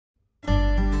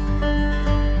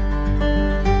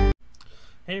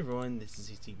Hey everyone, this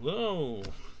is ET. Whoa!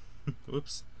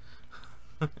 Whoops.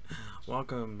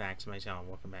 Welcome back to my channel.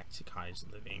 Welcome back to Cottage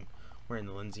Living. We're in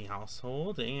the Lindsay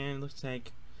household, and it looks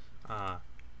like, wait,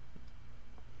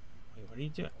 what are you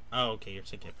doing? Oh, okay, you're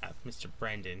taking a bath. Mr.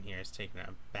 Brendan here is taking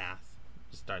a bath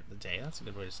to start the day. That's a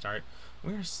good way to start.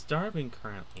 We are starving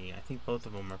currently. I think both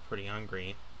of them are pretty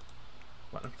hungry.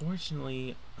 But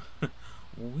unfortunately,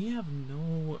 we have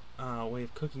no way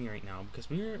of cooking right now because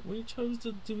we chose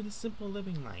to do the simple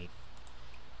living life.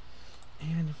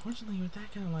 And unfortunately, with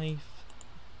that kind of life,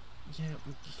 yeah,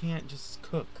 you can't just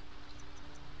cook.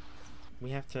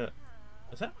 We have to.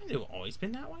 Is that why they've always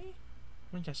been that way?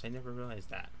 Oh my gosh, I never realized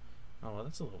that. Oh well,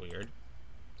 that's a little weird.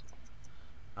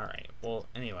 Alright, well,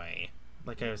 anyway,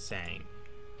 like I was saying,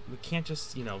 we can't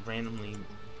just, you know, randomly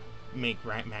make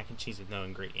mac and cheese with no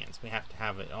ingredients. We have to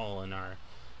have it all in our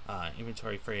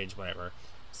inventory, fridge, whatever.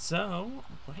 So,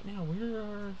 right now,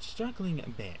 we're struggling a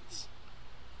bit.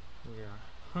 We're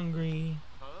hungry.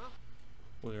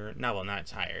 We're not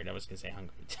tired. I was gonna say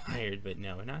hungry, tired, but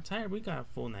no, we're not tired. We got a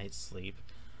full night's sleep,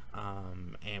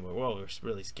 and we're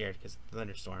really scared because of the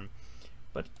thunderstorm.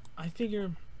 But I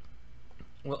figure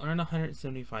we'll earn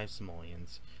 175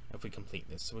 simoleons if we complete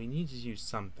this. So we need to do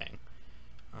something.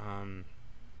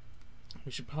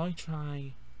 We should probably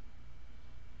try,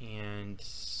 and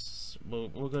we'll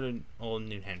go to Old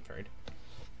New Henford,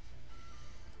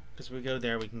 because we go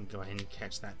there, we can go ahead and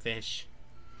catch that fish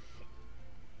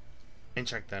and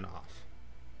check that off.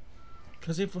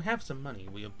 Because if we have some money,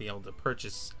 we'll be able to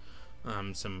purchase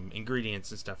some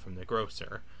ingredients and stuff from the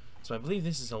grocer. So I believe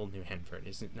this is Old New Henford,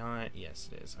 is it not? Yes,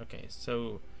 it is. Okay,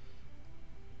 so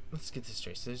let's get this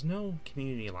straight. So there's no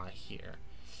community lot here.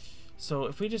 So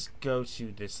if we just go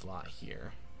to this lot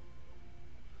here,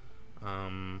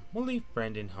 we'll leave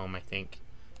Brendan home, I think.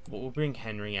 But we'll bring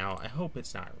Henry out. I hope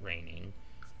it's not raining,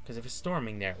 because if it's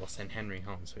storming there, we'll send Henry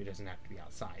home so he doesn't have to be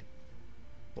outside.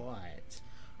 But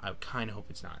I kind of hope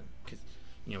it's not, because,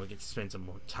 you know, we get to spend some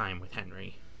more time with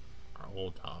Henry, our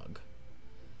old dog.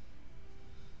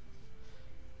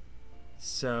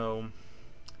 So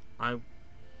I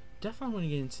definitely want to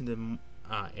get into the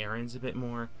errands a bit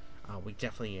more. We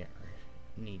definitely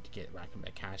need to get racking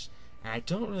back cash, and I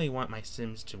don't really want my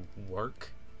Sims to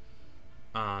work.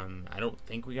 I don't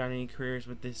think we got any careers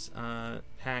with this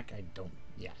pack. I don't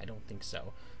think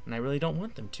so, and I really don't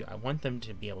want them to. I want them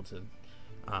to be able to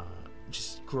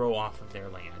just grow off of their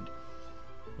land,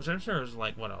 which I'm sure is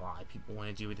like what a lot of people want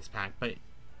to do with this pack. But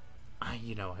I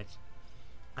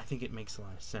think it makes a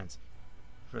lot of sense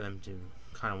for them to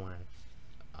kind of want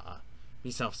to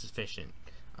be self-sufficient.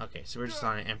 Okay, so we're just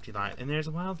on an empty lot, and there's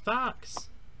a wild fox.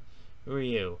 Who are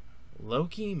you?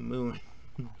 Loki Moon.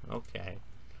 Okay.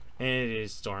 And it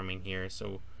is storming here,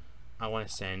 so I want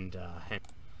to send Henry.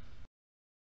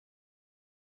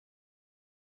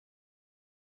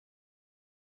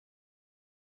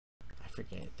 I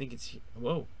forget. I think it's here.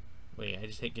 Whoa. Wait, I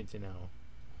just hit good to know.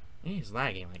 He's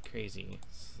lagging like crazy.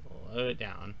 Slow it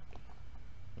down.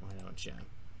 Why don't you?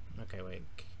 Okay, wait.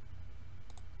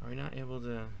 Are we not able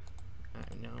to...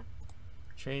 no.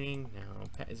 Training?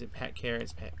 No. Is it pet care?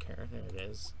 It's pet care. There it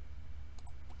is.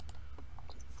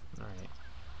 Alright.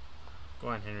 Go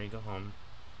on, Henry. Go home.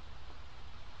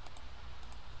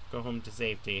 Go home to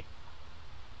safety.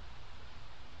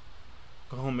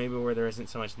 Go home maybe where there isn't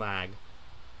so much lag.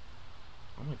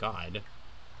 Oh my god.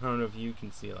 I don't know if you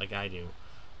can see it like I do.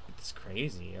 It's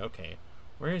crazy. Okay.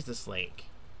 Where is this lake?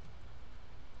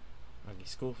 Okay,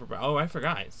 school for... Oh, I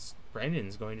forgot.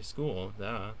 Brendan's going to school.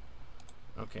 Duh.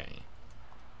 Okay.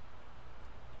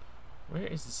 Where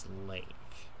is this lake?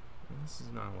 This is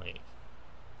not a lake.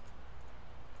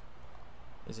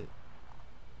 Is it...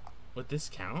 Would this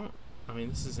count? I mean,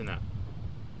 this isn't a...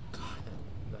 God,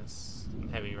 that's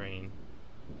heavy rain.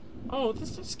 Oh,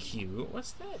 this is cute.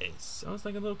 What's this? Oh, it's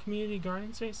like a little community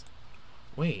garden space?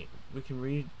 Wait, we can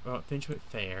read about Finchwood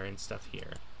Fair and stuff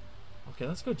here. Okay,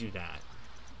 let's go do that.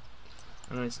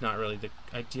 I know it's not really the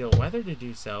ideal weather to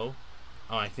do so.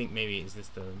 Oh, I think maybe is this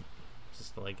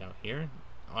the lake out here?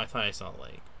 Oh, I thought I saw a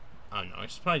lake. Oh no,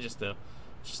 it's probably just the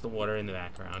water in the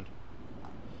background.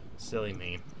 Silly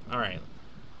me. All right.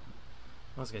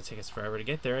 Well, it's gonna take us forever to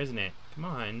get there, isn't it? Come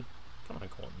on,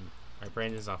 Colton. All right,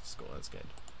 Brandon's off to school. That's good.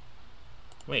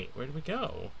 Wait, where did we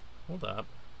go? Hold up.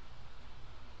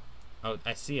 Oh,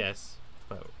 I see us.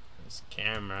 But this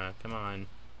camera. Come on.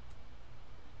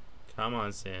 Come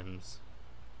on, Sims.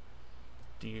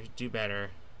 Do better.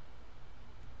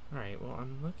 Alright, well,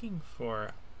 I'm looking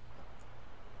for...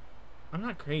 I'm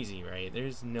not crazy, right?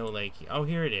 There's no lake. Oh,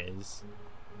 here it is.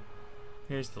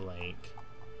 Here's the lake.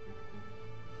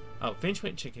 Oh,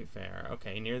 Finchwood Chicken Fair.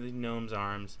 Okay, near the Gnome's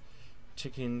Arms.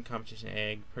 chicken, competition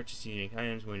egg, purchase unique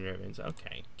items, win ribbons.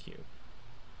 Okay, cute.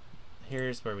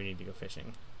 Here's where we need to go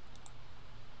fishing.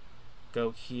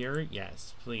 Go here?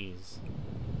 Yes, please.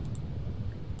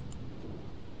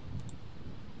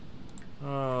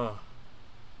 Oh,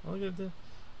 look at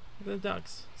the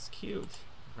ducks. It's cute.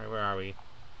 All right, where are we?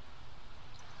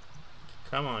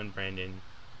 Come on, Brandon.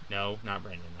 No, not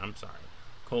Brandon. I'm sorry,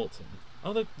 Colton.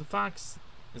 Oh, look, the fox.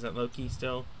 Is that Loki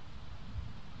still?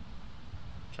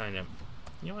 Trying to.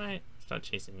 You know what? Stop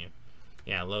chasing you.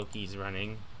 Yeah, Loki's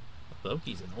running.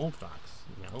 Loki's an old fox.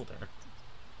 He's older.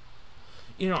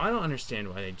 You know, I don't understand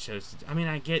why they chose to... I mean,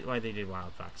 I get why they did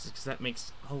wild foxes, because that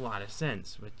makes a lot of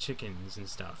sense with chickens and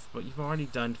stuff. But you've already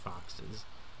done foxes.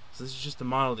 So this is just the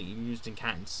model that you used in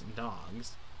cats and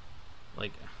dogs.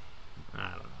 Like,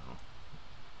 I don't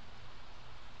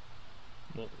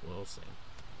know. We'll see.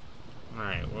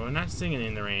 Alright, well, we're not singing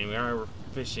in the rain. We are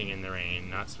fishing in the rain,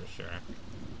 that's for sure.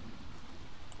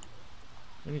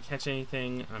 Gonna catch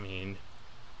anything? I mean...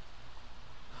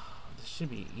 This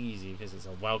should be easy because it's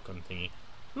a welcome thingy.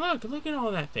 Look at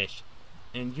all that fish.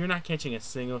 And you're not catching a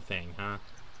single thing, huh?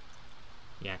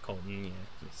 Yeah, Colton, yeah,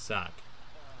 you suck.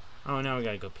 Oh, now we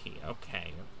gotta go pee.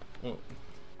 Okay. Well,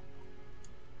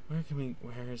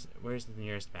 where's the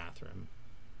nearest bathroom?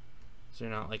 Is there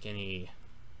not, like, any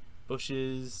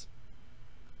bushes?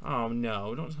 Oh,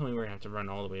 no. Don't tell me we're gonna have to run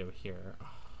all the way over here. Oh,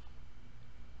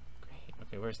 great.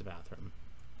 Okay, where's the bathroom?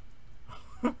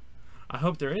 I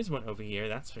hope there is one over here,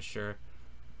 that's for sure.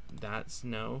 That's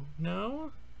no?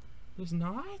 There's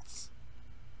not?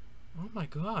 Oh my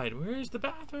god, where's the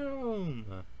bathroom?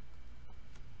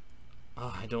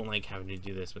 Oh, I don't like having to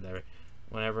do this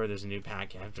whenever there's a new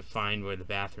pack. I have to find where the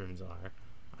bathrooms are.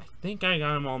 I think I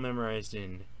got them all memorized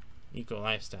in Eco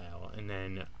Lifestyle, and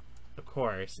then, of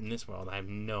course, in this world, I have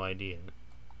no idea.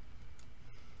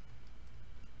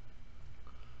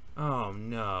 Oh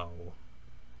no.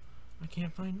 I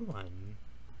can't find one.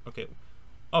 Okay.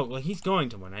 Oh, well, he's going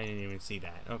to one. I didn't even see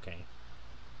that. Okay.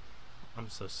 I'm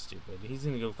so stupid. He's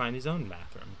gonna go find his own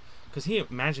bathroom. Because he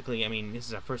magically, I mean, this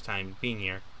is our first time being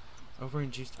here. Over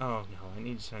in juice. Oh, no. I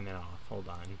need to turn that off. Hold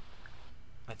on.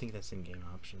 I think that's in game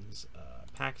options.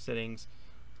 Pack settings.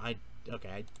 Okay,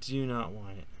 I do not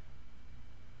want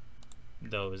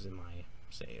those in my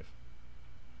save.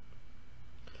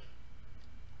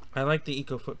 I like the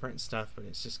eco footprint stuff, but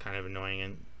it's just kind of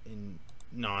annoying in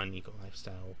non-eco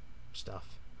lifestyle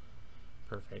stuff.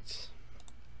 Perfect.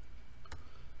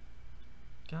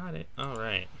 Got it.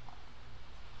 Alright.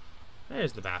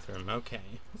 There's the bathroom.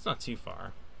 Okay. It's not too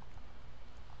far.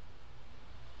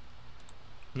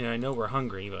 Yeah, I know we're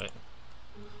hungry, but...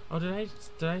 Oh, did I...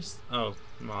 Oh,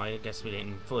 well, I guess we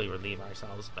didn't fully relieve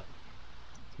ourselves, but...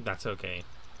 That's okay.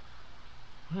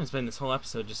 I'm gonna spend this whole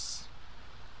episode just...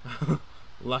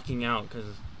 lucking out, because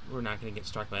we're not gonna get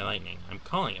struck by lightning. I'm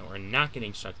calling it. We're not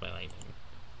getting struck by lightning.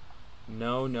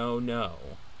 No, no, no.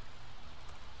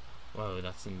 Whoa,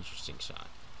 that's an interesting shot.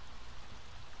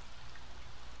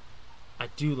 I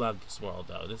do love this world,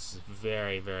 though. This is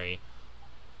very, very...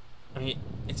 I mean,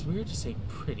 it's weird to say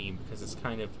pretty because it's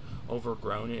kind of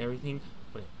overgrown and everything,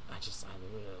 but I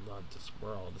really love this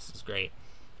world. This is great.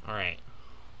 Alright.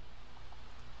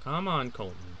 Come on,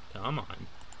 Colton. Come on.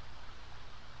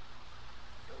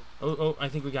 Oh, I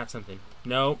think we got something.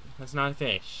 Nope, that's not a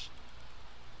fish.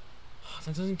 Oh,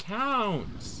 that doesn't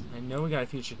count. I know we got a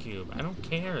future cube. I don't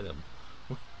care.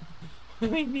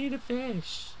 We need a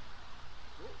fish.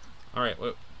 Alright,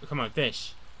 come on,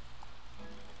 fish.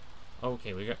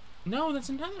 Okay, we got... No, that's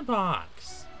another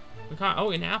box. We got... Oh,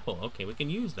 an apple. Okay, we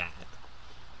can use that.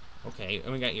 Okay,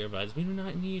 and we got earbuds. We do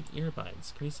not need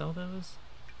earbuds. Can we sell those?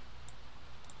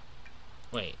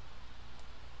 Wait.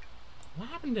 What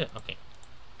happened to... Okay.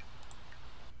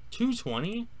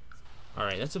 220?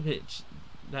 Alright, that's a bit...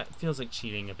 That feels like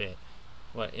cheating a bit.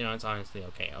 But, you know, it's honestly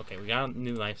okay. Okay, we got a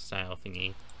new lifestyle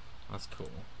thingy. That's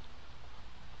cool.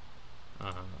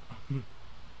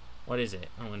 What is it?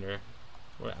 I wonder.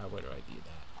 Where do I view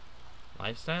that?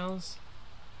 Lifestyles?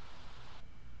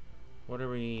 What are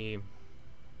we...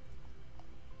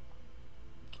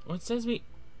 What says we...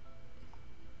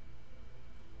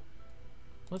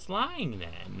 What's lying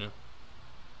then?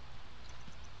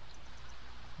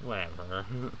 Whatever.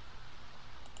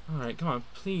 Alright, come on,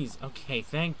 please. Okay,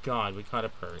 thank God we caught a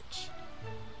perch.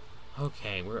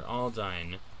 Okay, we're all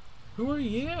done. Who are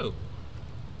you?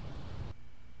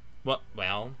 What?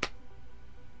 Well...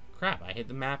 Crap, I hit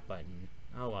the map button.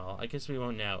 Oh well, I guess we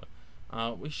won't know.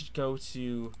 We should go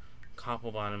to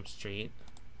Copplebottom Street.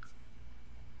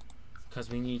 Because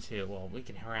we need to. Well, we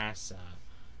can harass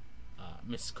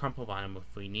Miss Crumplebottom if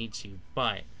we need to,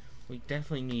 but we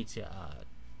definitely need to,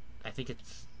 I think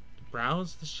it's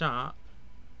browse the shop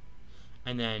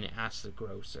and then ask the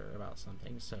grocer about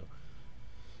something. So,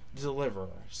 deliverer.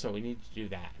 So we need to do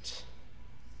that.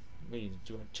 We need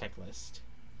to do a checklist.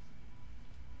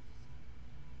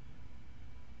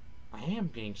 I am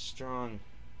getting strong.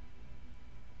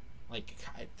 Like,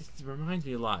 this reminds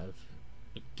me a lot of,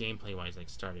 like, gameplay-wise, like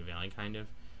Stardew Valley, kind of,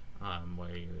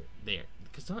 where you're there.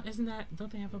 Because don't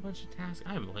they have a bunch of tasks?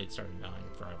 I haven't played Stardew Valley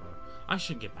in forever. I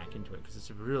should get back into it, because it's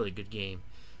a really good game.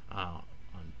 I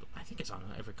think it's on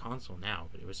every console now,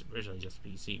 but it was originally just a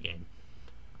PC game,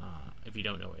 if you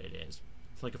don't know what it is.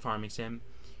 It's like a farming sim,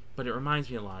 but it reminds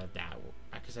me a lot of that,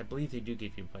 because I believe they do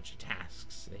give you a bunch of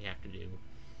tasks they have to do.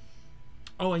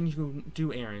 Oh, and you can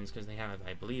do errands, because they have,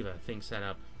 I believe, a thing set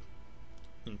up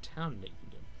in town that you can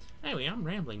do. Anyway, I'm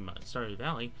rambling about Stardew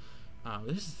Valley.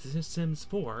 This is Sims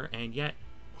 4, and yet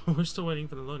we're still waiting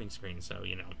for the loading screen, so,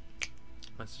 you know,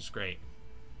 that's just great.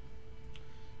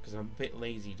 Because I'm a bit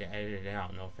lazy to edit it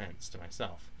out, no offense to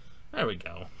myself. There we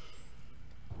go.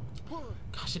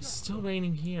 Gosh, it's still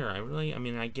raining here. I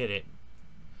mean, I get it.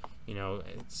 You know,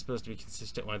 it's supposed to be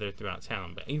consistent weather throughout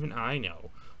town, but even I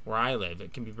know where I live,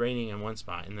 it can be raining in one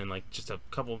spot, and then, like, just a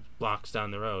couple blocks down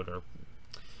the road, or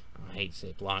I hate to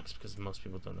say blocks because most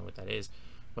people don't know what that is,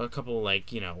 but a couple,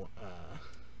 like, you know,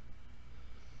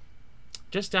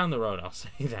 just down the road, I'll say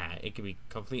that. It can be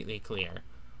completely clear.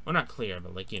 Well, not clear,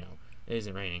 but, like, you know, it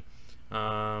isn't raining.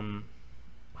 How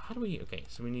do we, okay,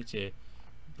 so we need to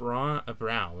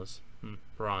browse.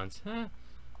 Bronze. Huh?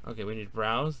 Okay, we need to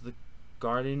browse the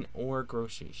garden or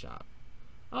grocery shop.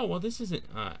 Oh, well, this isn't,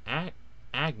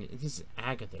 Agnes. This is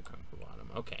Agatha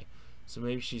Conquerbottom. Okay, so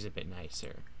maybe she's a bit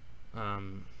nicer.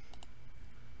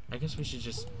 I guess we should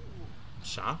just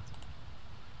shop?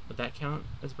 Would that count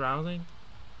as browsing?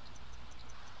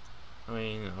 I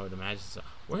mean, I would imagine so.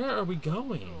 Where are we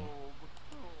going?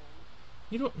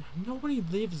 You don't... Nobody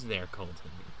lives there,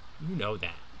 Colton. You know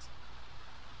that.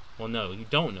 Well, no, you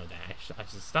don't know that. I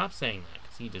should stop saying that,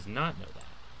 because he does not know that.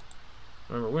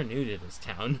 Remember, we're new to this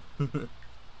town.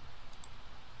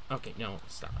 Okay, no,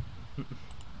 stop.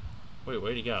 Wait,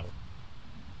 where'd he go?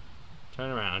 Turn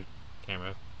around,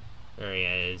 camera. There he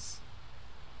is.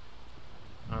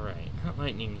 Alright, that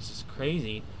lightning is just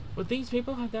crazy. But these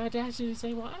people have the audacity to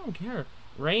say, well, I don't care.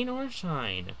 Rain or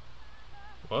shine.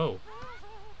 Whoa.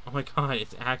 Oh my god,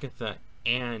 it's Agatha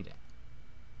and...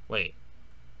 Wait.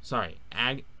 Sorry.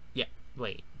 Yeah,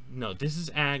 wait. No, this is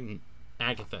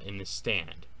Agatha in the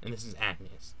stand. And this is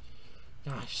Agnes.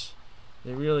 Gosh.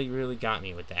 They really, really got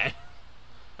me with that.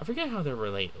 I forget how they're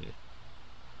related.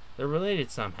 They're related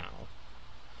somehow.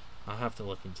 I'll have to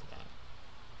look into that.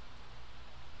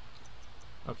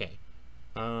 Okay.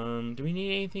 Do we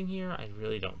need anything here? I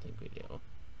really don't think we do.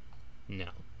 No.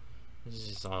 This is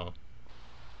just all...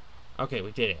 Okay,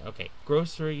 we did it. Okay.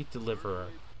 Grocery deliverer.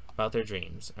 About their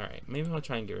dreams. Alright, maybe I'll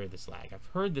try and get rid of this lag. I've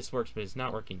heard this works, but it's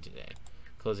not working today.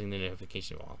 Closing the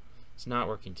notification wall. It's not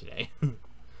working today.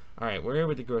 Alright, where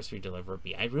would the grocery deliverer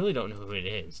be? I really don't know who it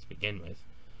is to begin with.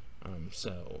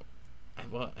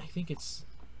 Well, I think it's...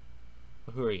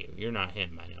 Who are you? You're not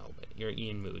him, I know, but you're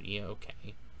Ian Moody.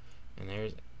 Okay. And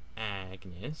there's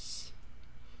Agnes.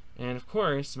 And, of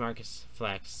course, Marcus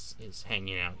Flex is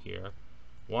hanging out here.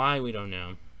 Why, we don't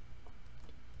know.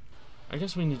 I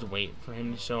guess we need to wait for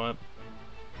him to show up.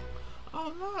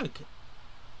 Oh, look!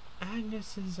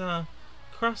 Agnes is,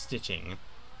 cross-stitching.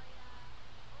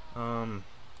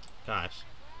 Gosh.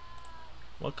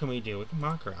 What can we do? We can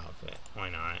mock her outfit. Why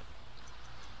not?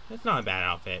 It's not a bad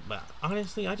outfit, but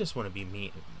honestly, I just want to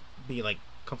be like,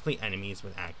 complete enemies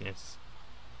with Agnes.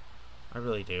 I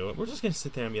really do. We're just gonna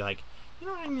sit there and be like, you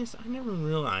know, Agnes, I never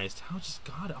realized how just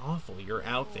god-awful your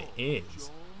outfit is.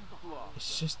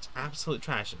 It's just absolute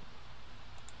trash.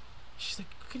 She's like,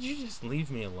 could you just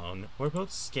leave me alone? We're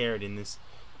both scared in this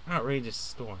outrageous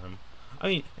storm. I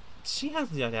mean, she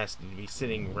has the audacity to be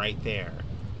sitting right there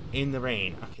in the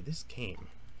rain. Okay, this game.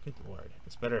 Good lord.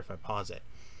 It's better if I pause it.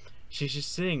 She's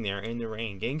just sitting there in the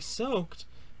rain, getting soaked,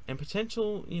 and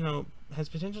has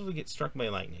potential to get struck by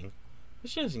lightning. But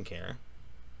she doesn't care.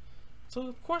 So,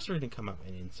 of course, we're going to come up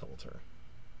and insult her.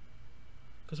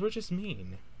 Because we're just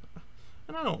mean.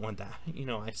 And I don't want that. You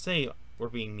know, I say we're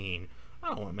being mean. I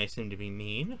don't want my sim to be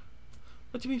mean.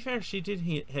 But to be fair, she did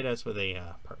hit us with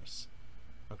a purse.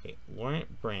 Okay,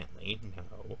 Laurent Brantley.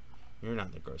 No, you're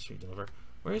not the grocery deliverer.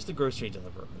 Where's the grocery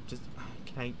deliverer?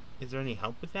 Is there any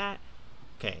help with that?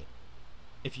 Okay.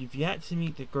 If you've yet to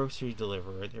meet the grocery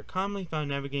deliverer, they're commonly found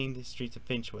navigating the streets of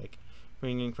Finchwick,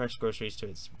 bringing fresh groceries to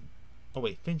its... Oh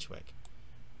wait, Finchwick.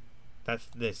 That's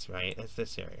this, right? That's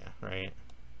this area, right?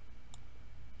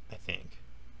 I think.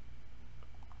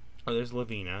 Oh, there's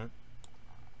Lavina.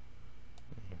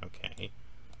 Okay.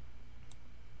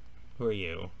 Who are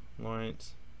you?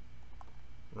 Lawrence?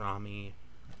 Rami?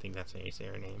 I think that's how you say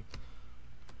her name.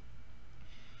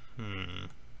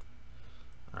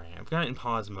 Alright, I've got it in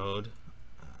pause mode,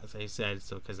 as I said,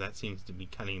 so because that seems to be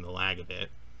cutting the lag a bit.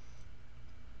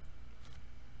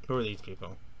 Who are these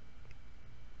people?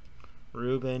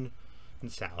 Ruben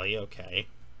and Sally, okay.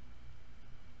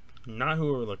 Not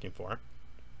who we're looking for.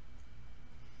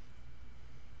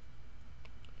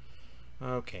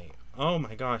 Okay. Oh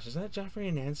my gosh, is that Jeffrey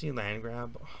and Nancy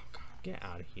Landgrab? Oh god, get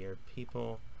out of here,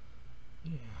 people.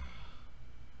 Yeah.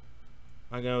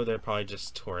 I know they're probably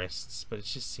just tourists, but it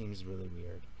just seems really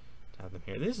weird to have them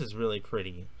here. This is really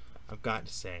pretty, I've got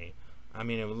to say. I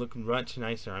mean, it would look much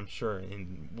nicer, I'm sure,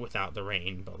 without the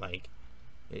rain, but like,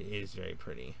 it is very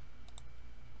pretty.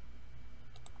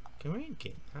 Can we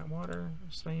get that water,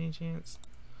 just by any chance?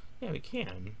 Yeah, we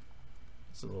can.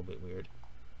 It's a little bit weird.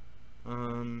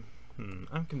 I'm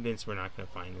convinced we're not gonna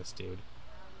find this dude.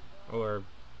 Or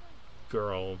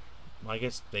girl. Well, I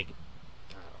guess they could,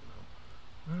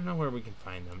 I don't know where we can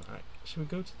find them. Should we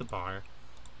go to the bar?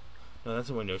 No, that's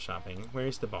a window shopping.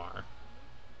 Where's the bar?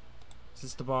 Is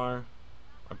this the bar?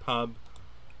 A pub?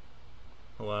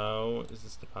 Hello? Is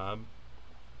this the pub?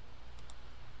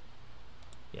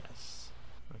 Yes.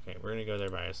 Okay, we're gonna go there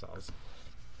by ourselves.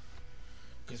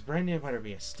 Because Brendan better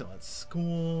be still at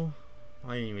school.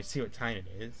 I didn't even see what time it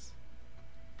is.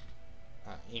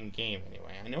 In game,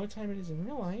 anyway. I know what time it is in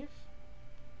real life.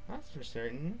 That's for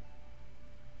certain.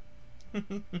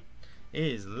 It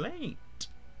is late.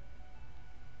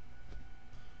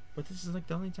 But this is like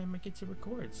the only time I get to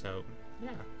record, so yeah.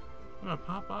 I'm gonna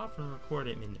pop off and record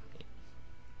at midnight.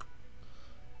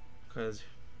 Because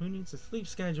who needs a sleep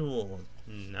schedule?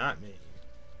 Not me.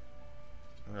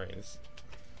 Alright,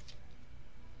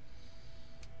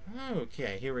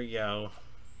 okay, here we go.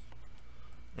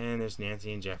 And there's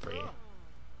Nancy and Jeffrey.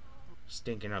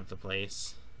 Stinking up the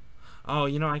place. Oh,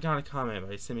 you know, I got a comment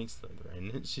by Simming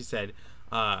Slytherin. She said,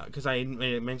 because I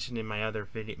mentioned in my other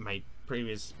video, my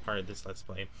previous part of this Let's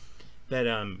Play,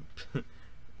 that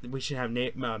we should have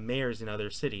mayors in other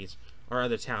cities, or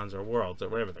other towns, or worlds, or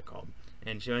whatever they're called.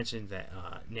 And she mentioned that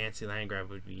Nancy Landgrab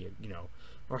would be, you know,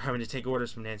 or having to take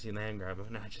orders from Nancy Landgrab,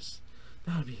 and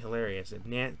that would be hilarious. If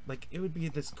it would be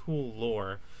this cool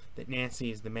lore that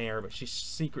Nancy is the mayor, but she's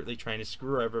secretly trying to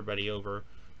screw everybody over,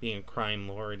 being a crime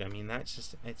lord. I mean, that's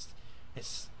just,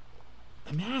 it's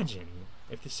imagine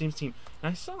if the Sims team,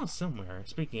 and I saw somewhere,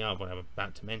 speaking of what I'm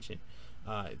about to mention,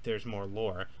 if there's more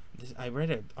lore, I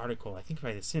read an article, I think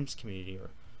by the Sims community, or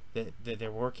that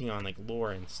they're working on like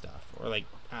lore and stuff, or like,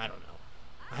 I don't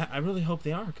know. I really hope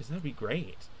they are, because that'd be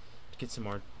great to get some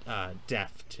more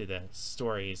depth to the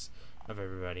stories of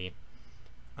everybody.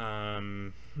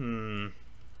 I'm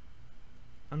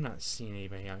not seeing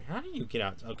anybody out here. How do you get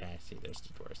out? Okay, I see, there's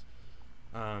the doors.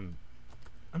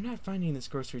 I'm not finding this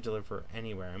grocery deliverer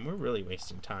anywhere, and we're really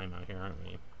wasting time out here, aren't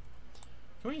we?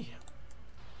 Can we?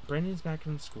 Brendan's back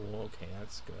from school. Okay,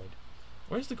 that's good.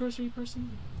 Where's the grocery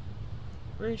person?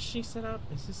 Where is she set up?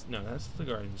 Is this? No, that's the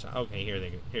garden shop. Okay,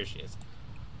 here she is.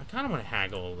 I kind of want to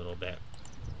haggle a little bit.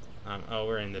 Oh,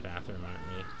 we're in the bathroom, aren't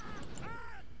we?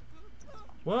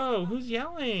 Whoa, who's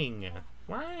yelling?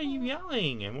 Why are you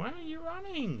yelling? And why are you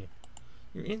running?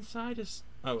 You're inside a...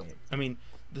 Oh, wait. I mean,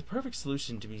 the perfect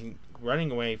solution to be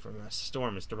running away from a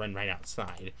storm is to run right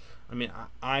outside. I mean,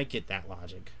 I get that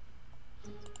logic.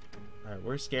 Alright,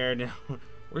 we're scared now.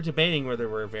 We're debating whether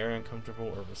we're very uncomfortable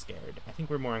or we're scared. I think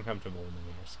we're more uncomfortable than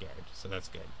we're scared, so that's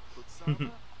good.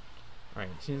 Alright,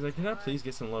 she's like, could I please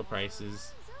get some low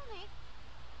prices?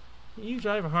 You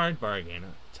drive a hard bargain.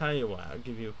 I'll tell you what, I'll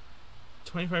give you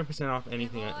 25% off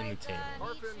anything in the table.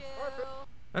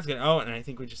 That's good. Oh, and I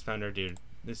think we just found our dude.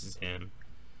 This is him.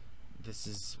 This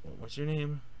is... What's your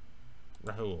name?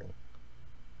 Rahul.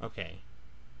 Okay.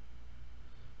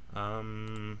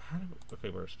 Okay,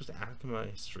 we're supposed to ask him about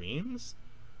his streams?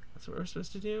 That's what we're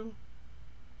supposed to do?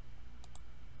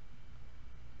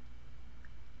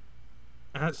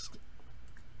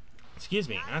 Excuse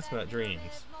me, ask about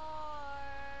dreams.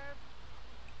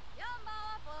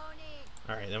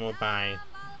 Alright, then we'll buy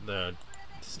the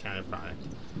discounted product.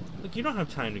 Look, you don't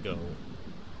have time to go.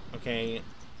 Okay?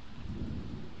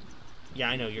 Yeah,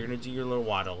 I know, you're gonna do your little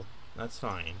waddle. That's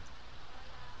fine.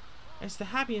 It's the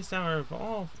happiest hour of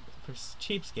all for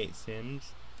cheapskate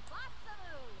Sims.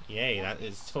 Yay, that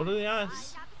is totally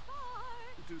us.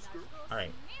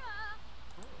 Alright.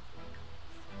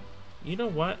 You know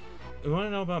what? You want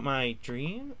to know about my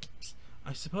dreams?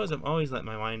 I suppose I've always let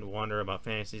my mind wander about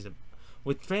fantasies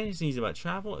about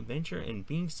travel, adventure, and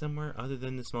being somewhere other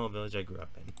than the small village I grew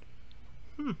up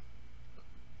in.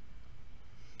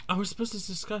 Oh, we're supposed to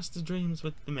discuss the dreams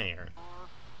with the mayor.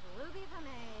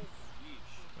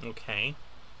 Okay.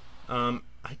 I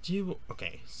do...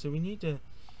 Okay, so we need to...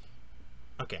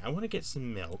 Okay, I want to get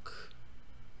some milk.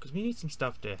 Because we need some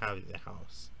stuff to have at the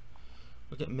house.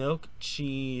 We'll get milk,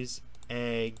 cheese,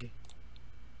 egg,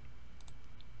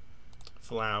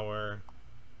 flour.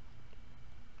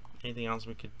 Anything else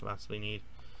we could possibly need?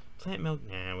 Plant milk?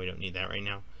 Nah, we don't need that right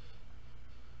now.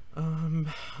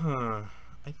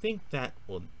 I think that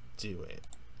will do it.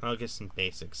 I'll get some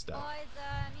basic stuff.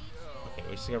 Okay,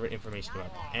 we discovered information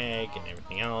about the egg and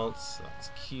everything else. So that's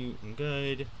cute and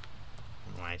good. I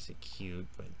don't know why I say cute,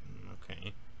 but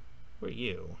okay. Who are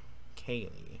you?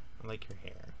 Kaylee. I like your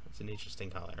hair. It's an interesting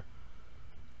color.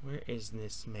 Where is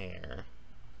Miss Mare?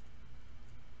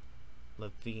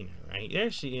 Lavina, right? There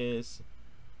she is.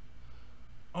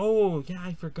 Oh, yeah,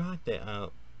 I forgot that.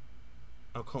 Oh,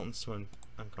 Colton's so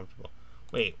uncomfortable.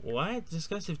 Wait, what?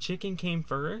 Discuss if chicken came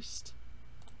first?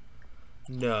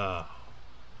 No.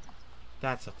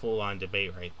 That's a full-on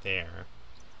debate right there.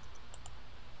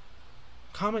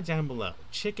 Comment down below.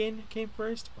 Chicken came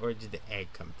first, or did the egg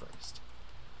come first?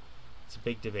 It's a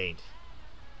big debate.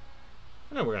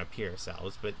 I know we're gonna pee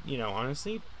ourselves, but, you know,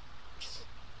 honestly,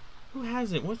 who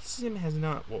hasn't? What sim has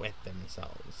not wet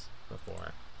themselves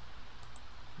before?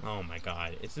 Oh my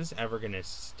god, is this ever gonna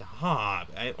stop?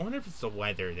 I wonder if it's the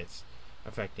weather that's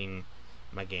affecting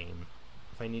my game.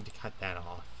 If I need to cut that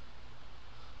off.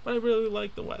 But I really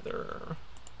like the weather.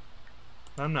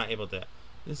 But I'm not able to.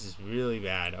 This is really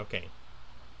bad. Okay.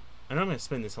 I know I'm gonna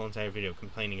spend this whole entire video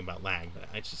complaining about lag, but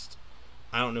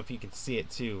I don't know if you can see it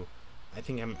too.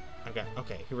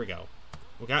 Okay, here we go.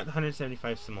 We got the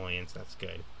 175 simoleons, that's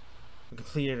good. We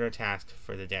completed our task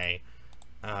for the day.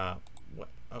 What?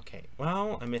 Okay,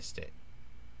 well, I missed it.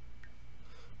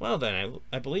 Well then,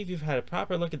 I believe you've had a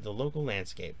proper look at the local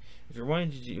landscape. If you're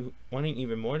wanting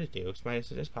even more to do, might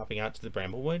suggest popping out to the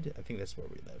Bramblewood. I think that's where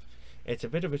we live. It's a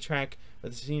bit of a trek, but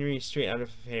the scenery is straight out of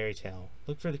a fairy tale.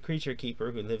 Look for the creature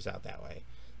keeper who lives out that way.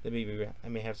 I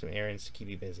may have some errands to keep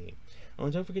you busy. Oh,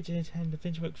 and don't forget to attend the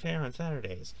Finchwick Fair on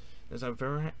Saturdays. There's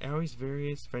always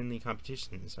various friendly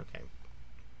competitions. Okay.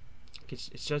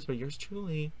 It's judged by yours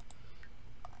truly.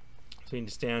 So we need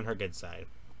to stay on her good side.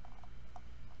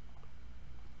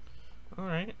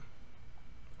 Alright.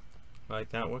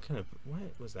 Like that. What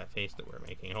was that face that we're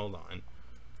making? Hold on.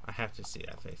 I have to see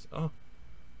that face.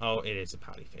 Oh, it is a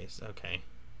pouty face. Okay.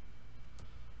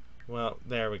 Well,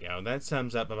 there we go. That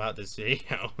sums up about this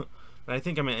video. But I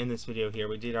think I'm going to end this video here.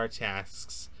 We did our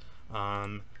tasks.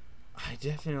 I'm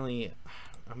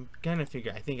gonna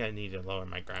figure, I think I need to lower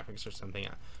my graphics or something.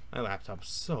 My laptop's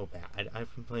so bad.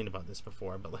 I've complained about this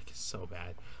before, but like, it's so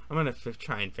bad. I'm gonna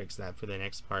try and fix that for the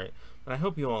next part. But I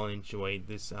hope you all enjoyed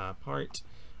this part.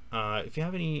 If you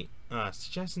have any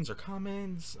suggestions or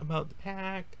comments about the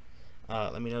pack,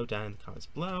 let me know down in the comments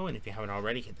below. And if you haven't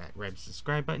already, hit that red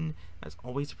subscribe button. That's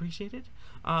always appreciated.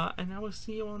 And I will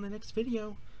see you all in the next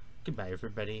video. Goodbye,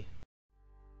 everybody.